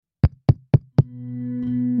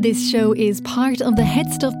This show is part of the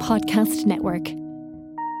HeadStuff podcast network.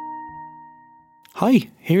 Hi,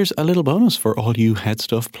 here's a little bonus for all you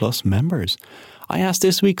HeadStuff Plus members. I asked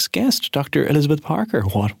this week's guest, Dr. Elizabeth Parker,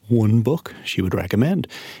 what one book she would recommend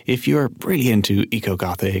if you're really into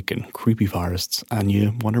eco-Gothic and creepy forests and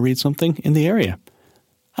you want to read something in the area.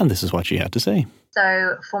 And this is what she had to say.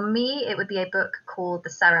 So for me, it would be a book called The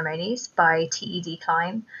Ceremonies by T.E.D.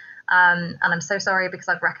 Klein. And I'm so sorry because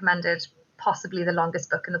I've recommended possibly the longest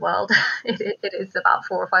book in the world. It is about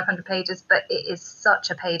 400 or 500 pages, but it is such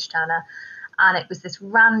a page turner. And it was this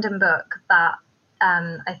random book that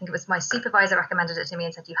I think it was my supervisor recommended it to me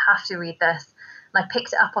and said, you have to read this. And I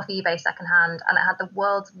picked it up off eBay secondhand, and it had the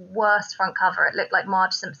world's worst front cover. It looked like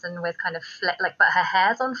Marge Simpson with kind of but her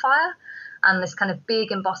hair's on fire, and this kind of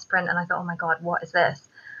big embossed print. And I thought, oh my God, what is this?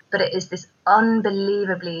 But it is this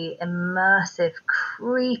unbelievably immersive,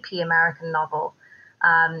 creepy American novel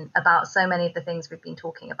about so many of the things we've been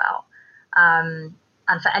talking about. And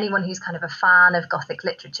for anyone who's kind of a fan of Gothic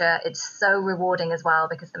literature, it's so rewarding as well,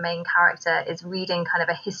 because the main character is reading kind of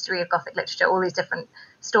a history of Gothic literature, all these different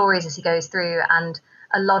stories as he goes through, and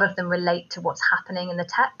a lot of them relate to what's happening in the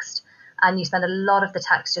text. And you spend a lot of the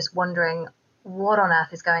text just wondering what on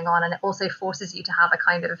earth is going on. And it also forces you to have a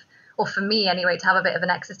kind of, or for me anyway, to have a bit of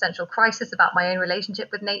an existential crisis about my own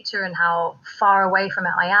relationship with nature and how far away from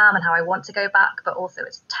it I am and how I want to go back, but also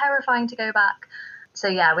it's terrifying to go back. So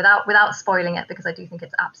yeah, without spoiling it, because I do think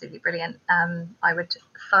it's absolutely brilliant, I would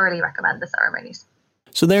thoroughly recommend The Ceremonies.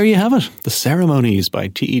 So there you have it, The Ceremonies by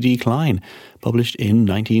T.E.D. Klein, published in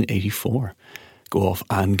 1984. Go off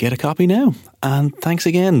and get a copy now. And thanks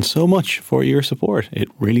again so much for your support. It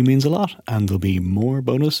really means a lot, and there'll be more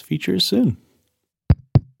bonus features soon.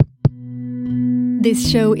 This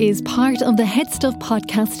show is part of the HeadStuff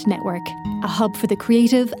podcast network, a hub for the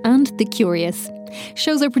creative and the curious.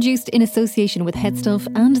 Shows are produced in association with HeadStuff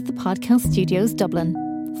and the Podcast Studios Dublin.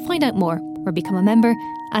 Find out more or become a member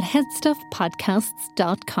at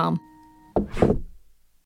headstuffpodcasts.com.